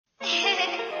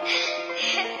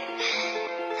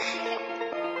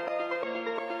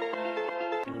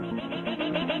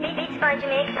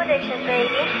Unique predictions,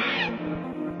 baby.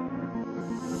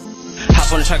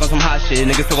 Hop on the track on some hot shit.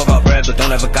 Niggas talk about bread, but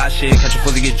don't ever got shit. Catch a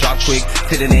pussy, get dropped quick.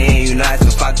 Sit in the end, you know that's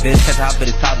a fuck bitch. Catch a hop at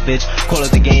the top, bitch. Call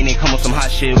up the game, they come on some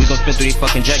hot shit. We gon' spin through these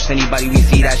fucking jacks. Anybody we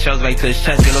see that shells right to his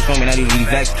chest. They look for me, not even really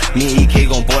vexed. Me and EK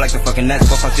gon' ball like the fucking Nets.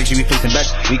 4-5-6, you be facing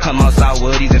bets. We come outside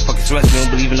with hoodies and fucking sweats. We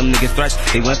don't believe in them niggas threats.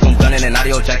 They went from gunning and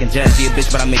audio jack and jet. See a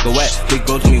bitch, but I make her wet. Big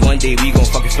bro told me one day we gon'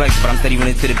 fucking flex. But I'm steady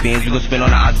running to the bins. We gon' spin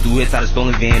on the odds, do hits out of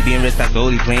stolen van. Being rich, that's the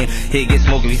only plan. Hit get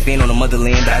smoke if we stand on the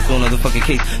motherland. But that's another fucking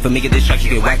case. For making this track, you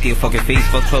get whacked in your fucking face.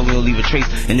 Fuck 12, we don't leave a trace.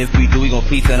 And if we do, we gon'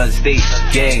 flee to another state.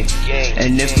 Gang.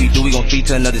 And if we do, we gon' flee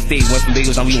to another state. Went from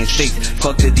bagels, now we in steaks.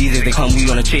 Fuck the DJs, they come, we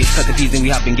on a chase. Cut the peas and we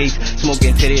hopping gates.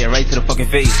 Smoking today right to the fucking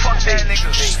face.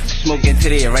 Smoking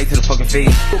today right to the fucking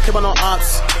face. Don't care about no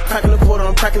ops. Cracking the quarter,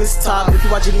 I'm cracking this top. If you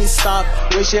watch it, you need to stop.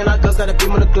 We ain't sharing our guns, got a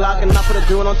beam on the Glock. And I put a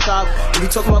grill on top. If you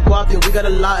talking about guap, yeah, we got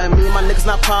a lot. And me and my niggas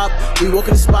not pop. We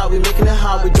walking the spot, we making it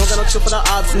hot. We don't got no chill for the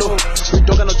ops, no. We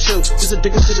don't got no chill, just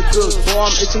addicted to the grills. Boy,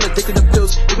 I'm itching, addicted to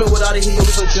pills. Even without it, he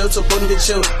always on jail, so floating get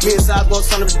chill. Me and Savv gon'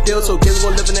 sign up the deal, so again, we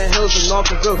gon' live in the hills. And no,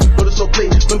 for real, but there's no play.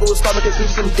 Remember, we'll start making food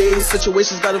some days.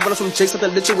 Situations gotta run up some jakes, like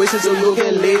the situations, so you'll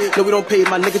get laid. No, we don't pay,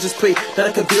 my nigga just pray that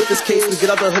I can build this case. We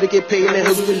get out the hood and get paid, in the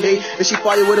hills we relate. If she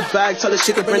fire with a bag, tell her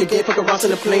she can bring the game, fuck around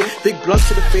in the plane. Big blunts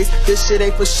to the face, this shit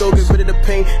ain't for show, get rid of the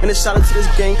pain. And a shout out to this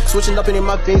gang, switching up in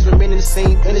my veins, remaining the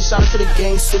same. And a shout out to the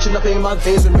gang, switching up in my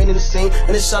veins, remaining the same.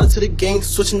 And a shout out to the gang,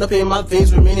 switching up in my veins,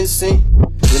 remaining the same.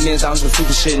 Millions down some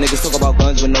stupid shit. Niggas talk about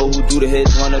guns but know who do the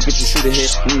hits. Run up, get you shoot a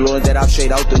hit. We rolling that out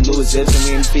straight out the newest zips. And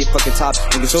we ain't feet fucking top.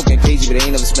 Niggas talking crazy but they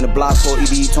ain't never spin a block. 4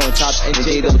 EBE towing chops. And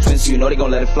J double twins, so you know they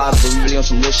gon' let it fly. But we really on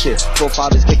some real shit. 4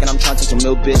 fathers kicking, I'm trying to touch a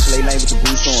mill bitch. Late night with the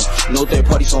boost on. No third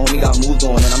party, so homie got moved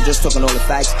on. And I'm just talking all the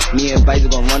facts. Me and Vice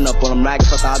gon' run up on them racks.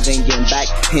 Fuck the odds ain't getting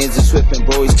back. Hands are swift and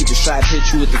bro, always keep the strap. Hit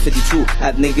you with the 52.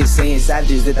 Have niggas saying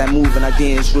savages did that move. And I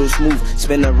did, it's real smooth.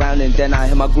 Spin around and then I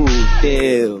hit my groove.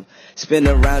 Damn. Spin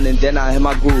around and then I hit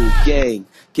my groove. Gang,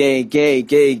 gang, gang,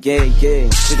 gang, gang, gang.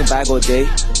 Take the bag all day.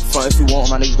 Front if you want,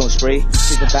 my niggas gon' spray.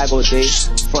 Take the bag all day.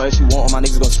 Front if you want, my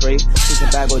niggas gon' spray. Take the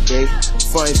bag all day.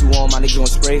 Front if you want, my niggas gon'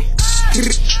 spray.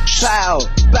 Pow,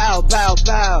 pow, pow,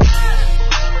 pow.